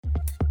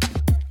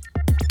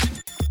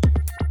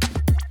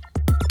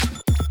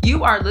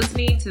You are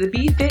listening to the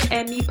Be Fit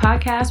and Me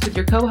podcast with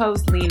your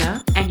co-host,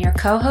 Lena. And your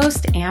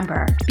co-host,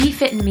 Amber. Be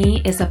Fit and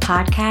Me is a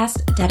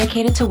podcast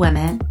dedicated to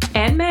women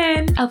and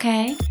men,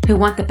 okay, who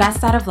want the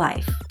best out of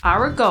life.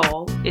 Our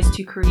goal is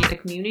to create a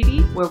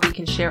community where we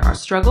can share our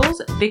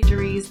struggles,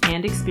 victories,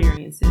 and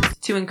experiences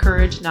to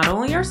encourage not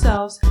only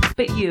ourselves,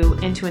 but you,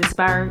 and to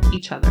inspire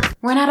each other.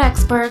 We're not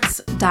experts,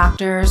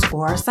 doctors,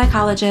 or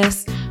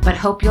psychologists, but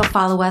hope you'll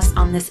follow us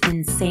on this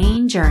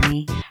insane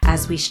journey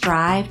as we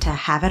strive to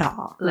have it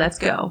all. Let's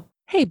go.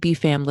 Hey,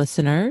 BFAM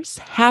listeners.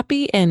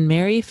 Happy and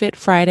Merry Fit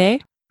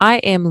Friday. I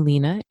am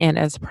Lena, and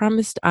as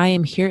promised, I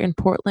am here in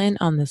Portland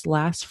on this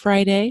last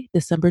Friday,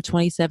 December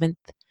 27th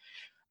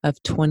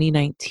of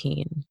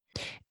 2019.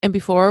 And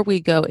before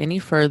we go any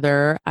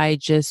further, I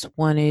just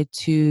wanted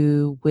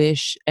to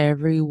wish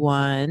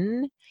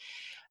everyone,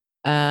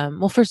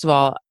 first of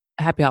all,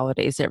 happy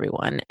holidays,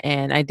 everyone.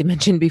 And I did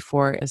mention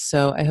before,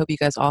 so I hope you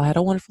guys all had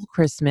a wonderful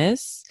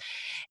Christmas.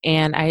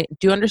 And I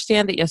do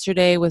understand that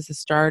yesterday was the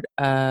start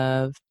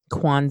of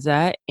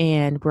Kwanzaa,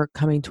 and we're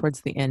coming towards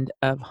the end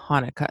of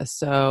Hanukkah.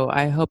 So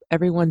I hope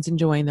everyone's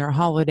enjoying their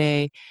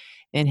holiday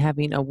and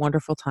having a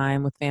wonderful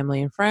time with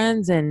family and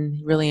friends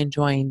and really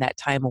enjoying that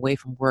time away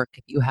from work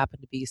if you happen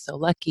to be so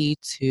lucky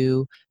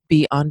to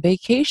be on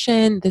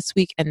vacation this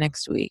week and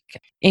next week.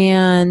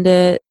 And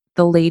the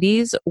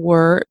ladies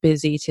were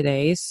busy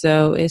today,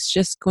 so you're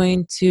just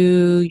going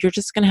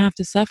to have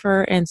to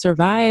suffer and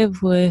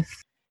survive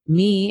with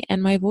me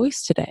and my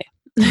voice today.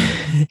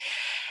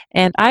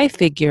 And I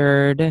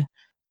figured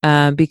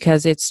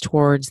because it's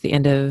towards the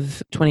end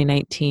of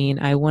 2019,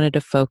 I wanted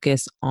to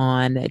focus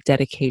on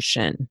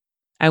dedication.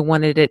 I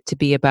wanted it to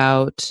be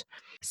about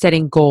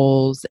setting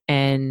goals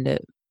and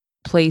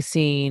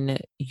placing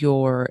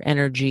your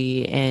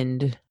energy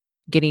and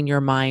getting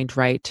your mind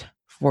right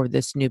for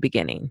this new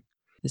beginning,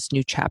 this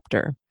new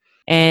chapter.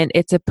 And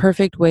it's a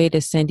perfect way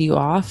to send you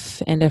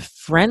off and a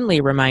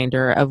friendly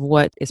reminder of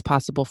what is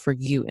possible for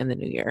you in the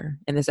new year.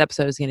 And this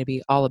episode is going to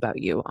be all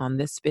about you on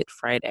this Fit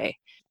Friday,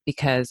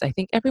 because I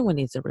think everyone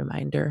needs a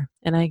reminder.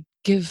 And I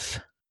give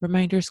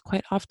reminders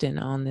quite often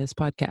on this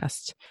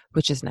podcast,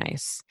 which is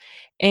nice.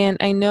 And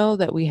I know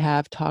that we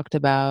have talked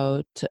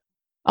about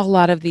a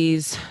lot of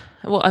these.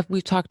 Well,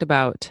 we've talked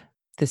about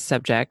this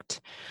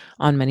subject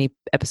on many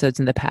episodes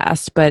in the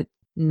past, but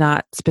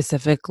not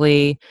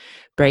specifically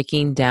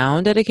breaking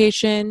down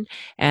dedication.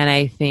 And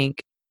I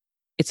think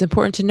it's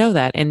important to know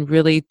that and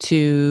really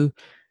to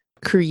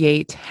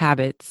create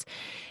habits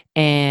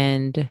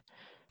and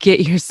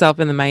get yourself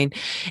in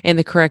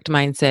the correct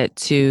mindset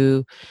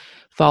to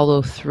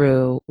follow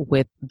through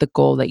with the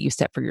goal that you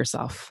set for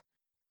yourself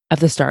at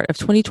the start of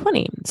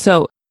 2020.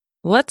 So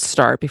let's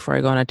start, before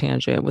I go on a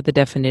tangent, with the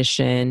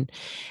definition.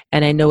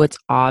 And I know it's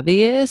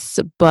obvious,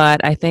 but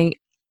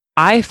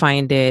I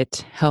find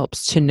it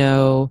helps to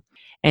know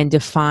and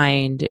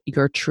define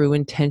your true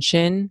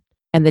intention.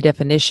 And the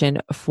definition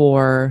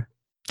for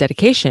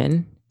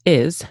dedication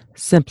is,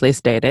 simply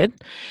stated,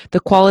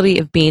 the quality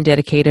of being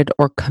dedicated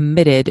or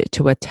committed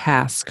to a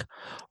task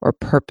or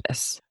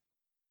purpose.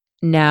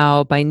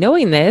 Now, by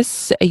knowing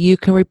this, you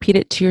can repeat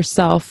it to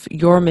yourself,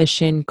 your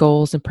mission,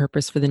 goals, and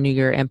purpose for the new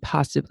year and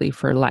possibly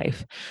for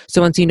life.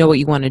 So once you know what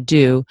you want to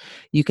do,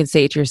 you can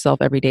say it to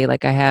yourself every day,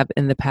 like I have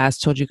in the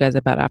past told you guys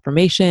about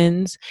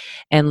affirmations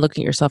and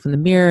looking at yourself in the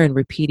mirror and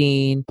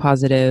repeating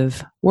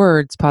positive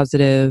words,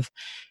 positive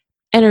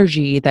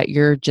energy that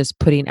you're just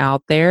putting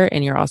out there.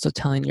 And you're also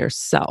telling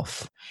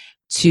yourself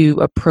to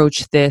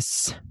approach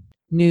this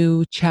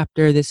new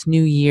chapter, this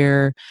new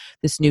year,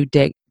 this new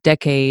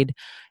decade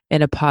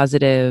in a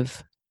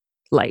positive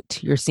light.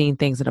 You're seeing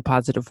things in a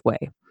positive way.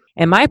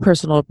 And my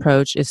personal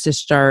approach is to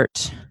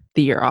start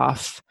the year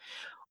off,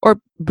 or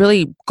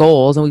really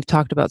goals. And we've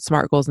talked about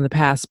SMART goals in the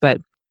past,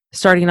 but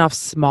starting off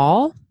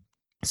small.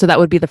 So that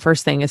would be the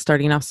first thing, is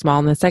starting off small.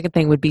 And the second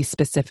thing would be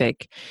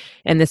specific.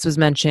 And this was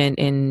mentioned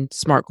in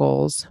SMART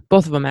goals,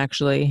 both of them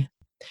actually.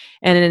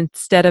 And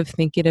instead of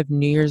thinking of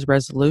New Year's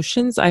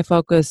resolutions, I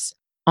focus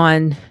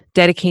on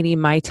dedicating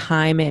my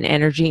time and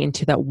energy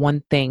into that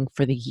one thing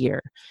for the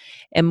year.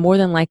 And more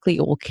than likely,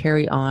 it will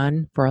carry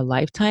on for a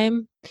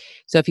lifetime.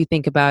 So if you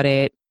think about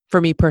it, for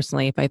me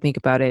personally, if I think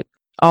about it,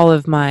 all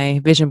of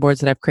my vision boards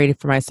that I've created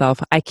for myself,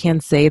 I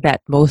can say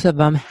that most of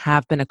them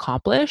have been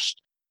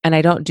accomplished. And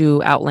I don't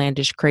do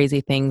outlandish,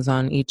 crazy things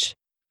on each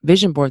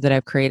vision board that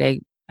I've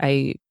created.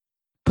 I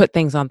put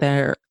things on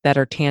there that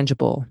are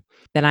tangible,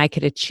 that I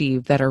could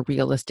achieve, that are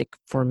realistic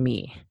for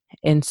me.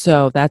 And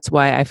so that's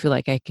why I feel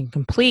like I can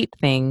complete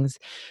things,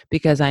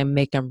 because I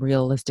make them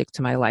realistic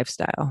to my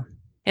lifestyle.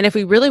 And if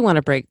we really want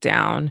to break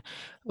down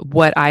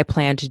what I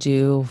plan to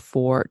do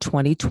for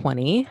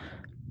 2020,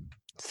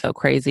 so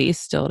crazy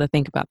still to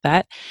think about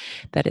that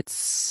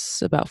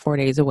it's about 4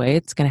 days away,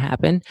 it's going to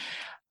happen.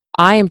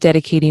 I am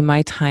dedicating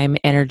my time,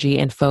 energy,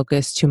 and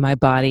focus to my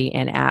body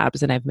and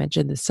abs. And I've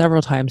mentioned this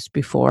several times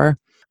before,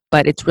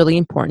 but it's really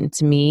important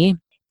to me.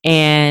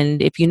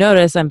 And if you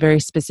notice, I'm very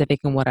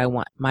specific in what I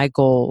want. My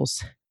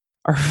goals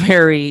are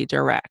very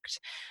direct.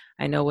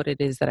 I know what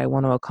it is that I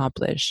want to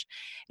accomplish.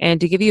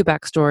 And to give you a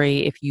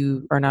backstory, if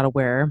you are not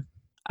aware,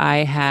 I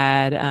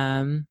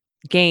had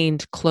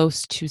gained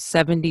close to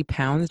 70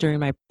 pounds during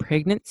my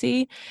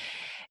pregnancy,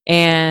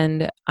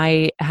 and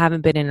I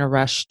haven't been in a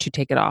rush to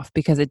take it off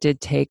because it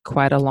did take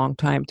quite a long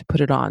time to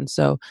put it on.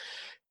 So,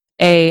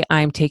 A,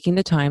 I'm taking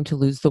the time to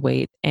lose the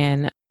weight,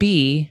 and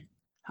B,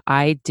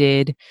 I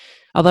did,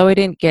 although I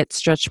didn't get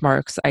stretch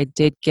marks, I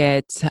did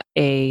get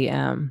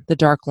the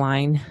dark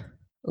line,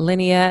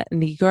 linea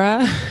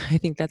nigra. I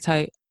think that's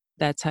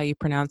how you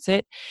pronounce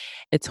it.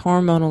 It's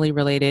hormonally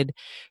related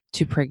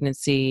to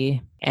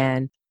pregnancy,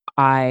 and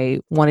I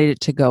wanted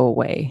it to go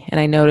away. And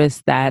I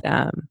noticed that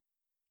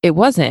it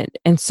wasn't.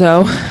 And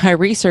so I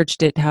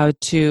researched it, how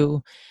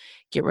to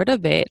get rid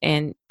of it.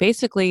 And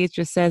basically, it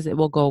just says it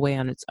will go away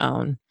on its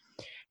own.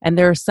 And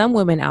there are some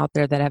women out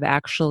there that have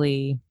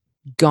actually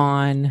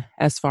gone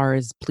as far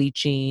as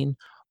bleaching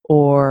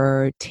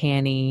or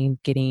tanning,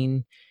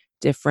 getting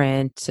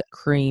different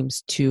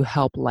creams to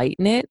help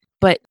lighten it.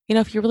 But,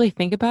 if you really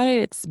think about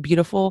it, it's a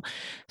beautiful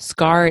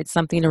scar. It's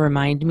something to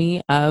remind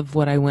me of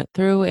what I went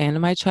through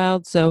and my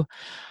child. So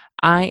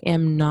I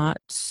am not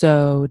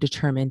so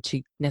determined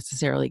to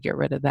necessarily get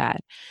rid of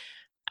that.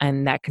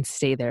 And that can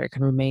stay there, it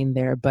can remain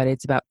there, but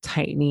it's about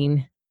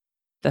tightening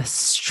the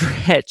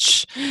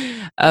stretch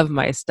of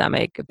my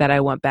stomach that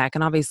I want back.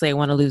 And obviously, I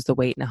want to lose the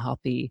weight in a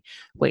healthy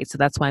weight. So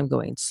that's why I'm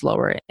going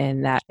slower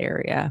in that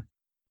area.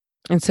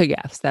 And so,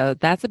 yeah, so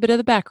that's a bit of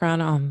the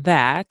background on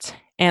that.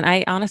 And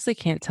I honestly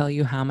can't tell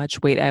you how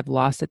much weight I've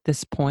lost at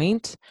this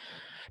point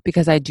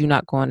because I do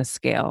not go on a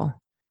scale.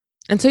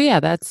 And so, yeah,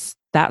 that's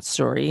that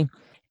story.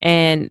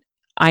 And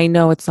I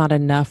know it's not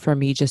enough for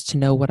me just to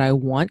know what I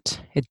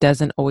want. It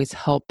doesn't always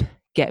help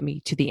get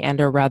me to the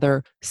end, or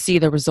rather see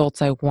the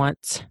results I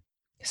want.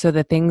 So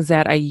the things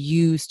that I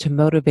use to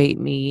motivate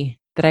me,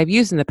 that I've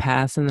used in the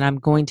past and that I'm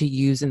going to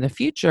use in the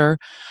future,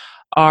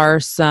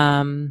 are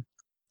some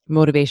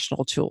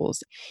motivational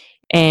tools.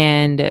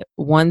 And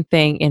one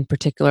thing in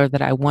particular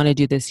that I want to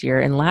do this year,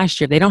 and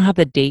last year, they don't have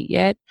the date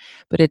yet,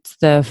 but it's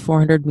the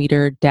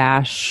 400-meter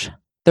dash,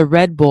 the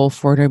Red Bull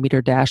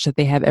 400-meter dash that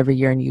they have every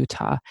year in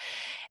Utah.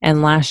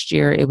 And last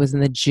year it was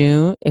in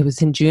June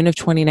of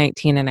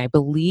 2019, and I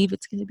believe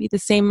it's going to be the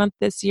same month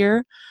this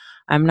year.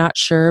 I'm not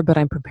sure, but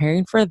I'm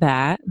preparing for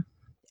that.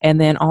 And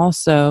then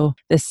also,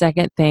 the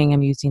second thing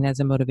I'm using as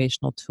a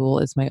motivational tool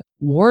is my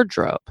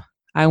wardrobe.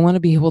 I want to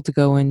be able to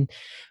go and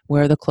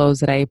wear the clothes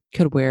that I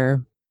could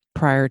wear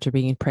prior to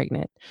being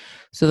pregnant.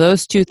 So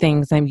those two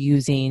things I'm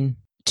using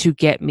to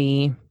get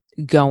me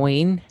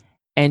going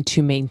and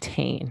to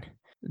maintain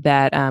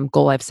that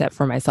goal I've set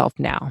for myself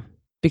now.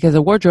 Because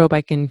a wardrobe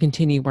I can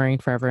continue wearing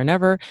forever and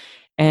ever.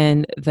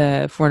 And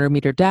the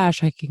 400-meter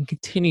dash, I can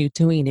continue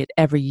doing it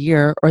every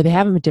year, or they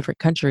have them in different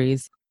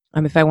countries.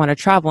 If I want to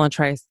travel and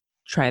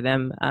try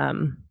them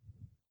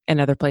in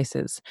other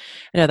places.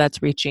 I know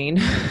that's reaching.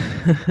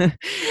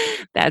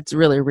 That's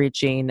really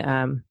reaching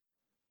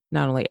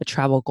not only a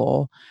travel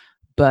goal,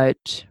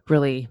 but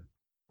really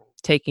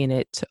taking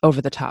it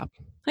over the top.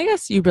 I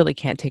guess you really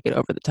can't take it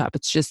over the top.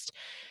 It's just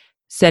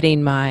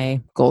setting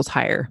my goals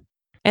higher.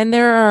 And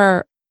there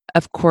are,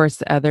 of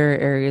course, other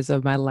areas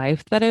of my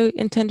life that I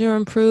intend to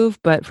improve.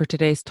 But for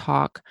today's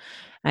talk,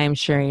 I am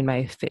sharing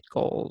my fit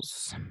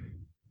goals.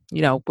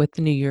 With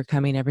the new year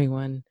coming,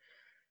 everyone,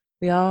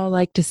 we all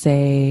like to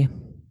say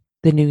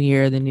the new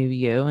year, the new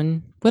you,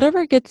 and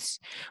whatever gets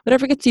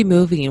you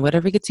moving,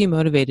 whatever gets you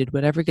motivated,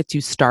 whatever gets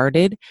you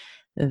started,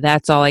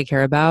 that's all I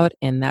care about.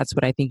 And that's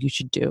what I think you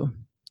should do.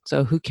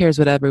 So who cares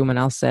what everyone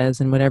else says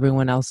and what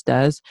everyone else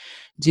does?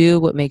 Do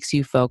what makes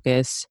you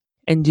focus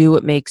and do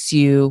what makes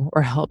you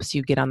or helps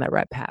you get on that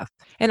right path.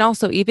 And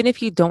also, even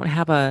if you don't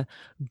have a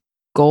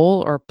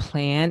goal or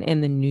plan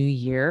in the new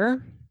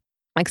year,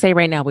 like say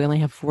right now, we only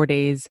have 4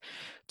 days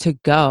to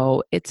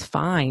go. It's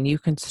fine. You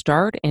can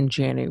start in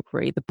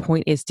January. The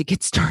point is to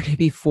get started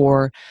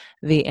before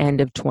the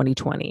end of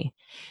 2020.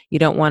 You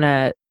don't want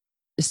to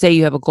say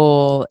you have a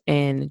goal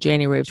in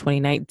January of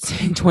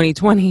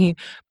 2020,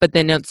 but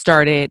then don't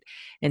start it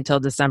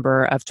until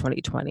December of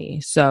 2020.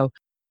 So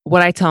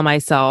what I tell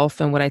myself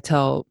and what I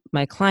tell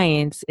my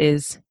clients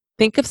is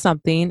think of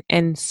something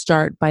and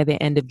start by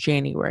the end of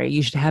January.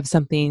 You should have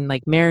something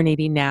like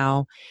marinating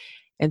now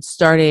and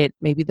start it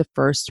maybe the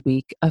first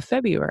week of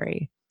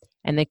February,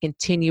 and then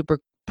continue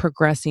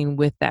progressing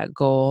with that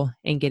goal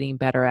and getting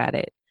better at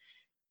it.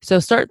 So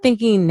start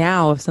thinking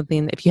now of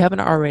something, if you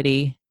haven't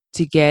already,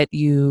 to get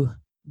you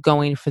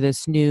going for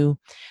this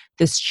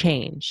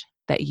change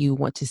that you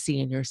want to see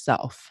in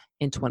yourself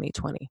in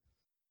 2020.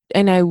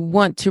 And I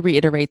want to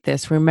reiterate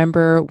this.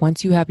 Remember,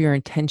 once you have your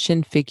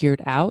intention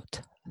figured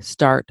out,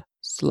 start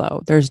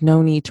slow. There's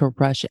no need to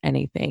rush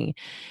anything.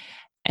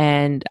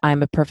 And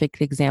I'm a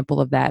perfect example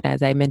of that.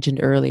 As I mentioned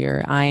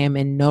earlier, I am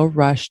in no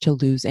rush to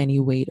lose any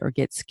weight or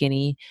get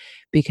skinny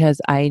because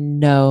I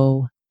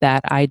know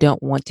that I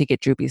don't want to get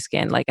droopy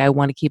skin. Like, I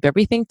want to keep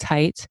everything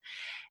tight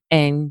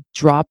and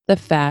drop the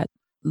fat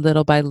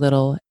little by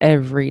little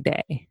every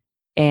day.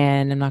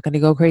 And I'm not going to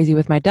go crazy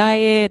with my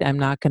diet. I'm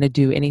not going to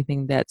do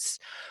anything that's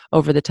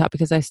over the top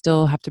because I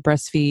still have to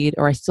breastfeed,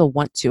 or I still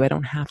want to. I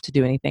don't have to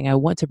do anything. I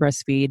want to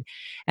breastfeed,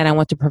 and I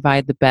want to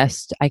provide the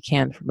best I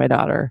can for my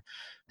daughter.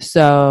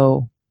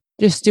 So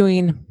just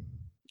doing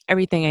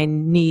everything I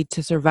need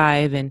to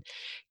survive and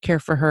care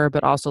for her,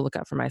 but also look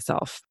out for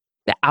myself.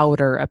 The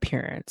outer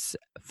appearance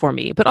for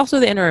me, but also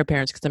the inner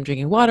appearance, because I'm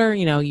drinking water.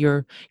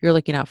 You're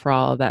looking out for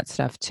all of that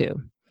stuff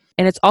too.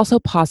 And it's also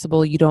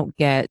possible you don't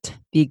get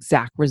the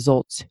exact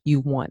results you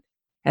want,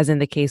 as in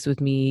the case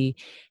with me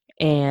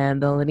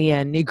and the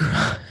Linea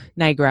nigra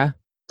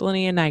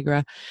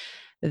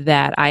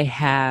that I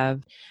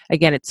have.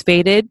 Again, it's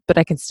faded, but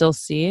I can still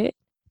see it.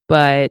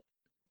 But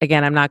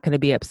again, I'm not going to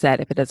be upset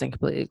if it doesn't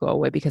completely go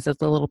away, because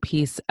it's a little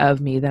piece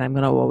of me that I'm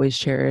going to always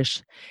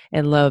cherish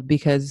and love,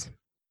 because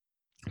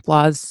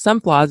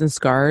some flaws and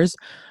scars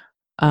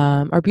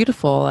are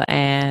beautiful,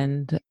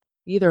 and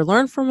either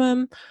learn from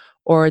them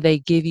or they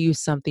give you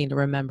something to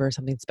remember,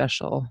 something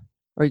special,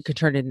 or you can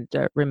turn it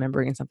into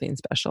remembering something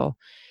special.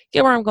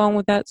 Get where I'm going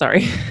with that?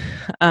 Sorry.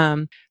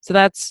 So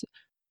that's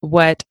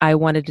what I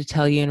wanted to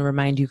tell you and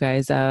remind you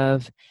guys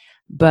of.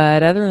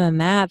 But other than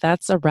that,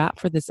 that's a wrap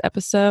for this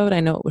episode.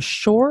 I know it was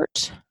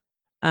short.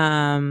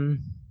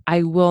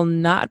 I will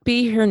not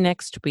be here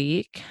next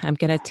week. I'm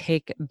going to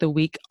take the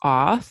week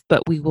off,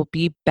 but we will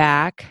be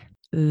back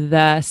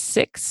the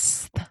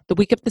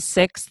week of the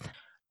 6th.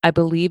 I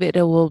believe it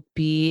will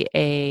be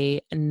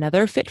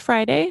another Fit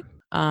Friday,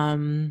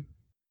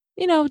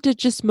 to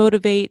just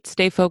motivate,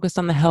 stay focused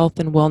on the health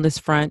and wellness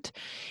front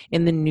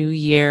in the new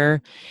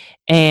year.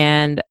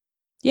 And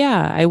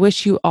yeah, I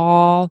wish you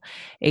all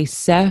a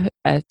safe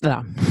and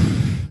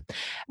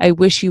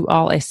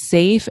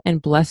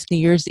blessed New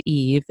Year's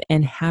Eve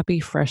and happy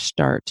fresh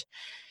start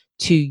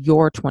to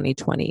your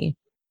 2020.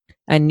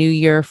 A new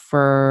year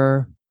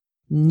for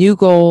new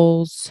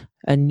goals,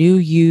 a new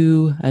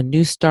you, a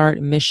new start,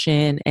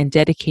 mission, and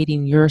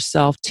dedicating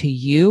yourself to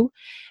you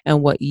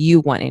and what you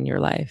want in your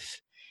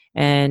life.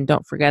 And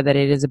don't forget that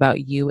it is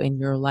about you and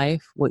your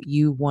life, what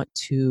you want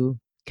to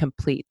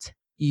complete,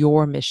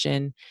 your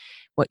mission,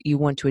 what you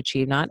want to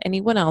achieve, not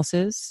anyone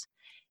else's.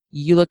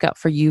 You look out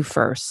for you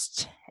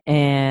first.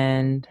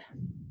 And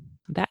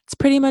that's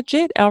pretty much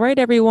it. All right,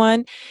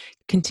 everyone.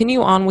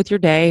 Continue on with your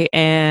day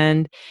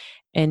and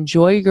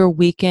enjoy your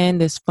weekend,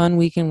 this fun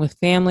weekend with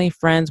family,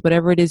 friends,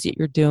 whatever it is that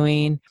you're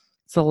doing.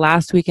 It's the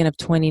last weekend of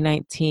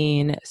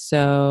 2019.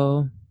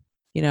 So,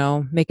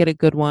 make it a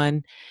good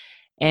one.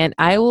 And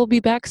I will be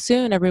back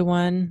soon,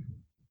 everyone.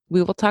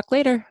 We will talk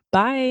later.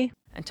 Bye.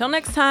 Until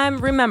next time,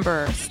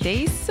 remember,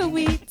 stay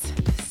sweet,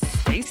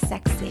 stay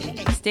sexy,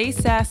 stay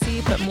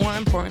sassy, but more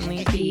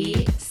importantly,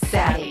 Be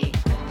savvy.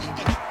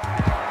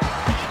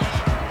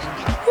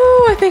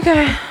 Ooh, I think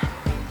I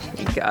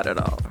got it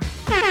all.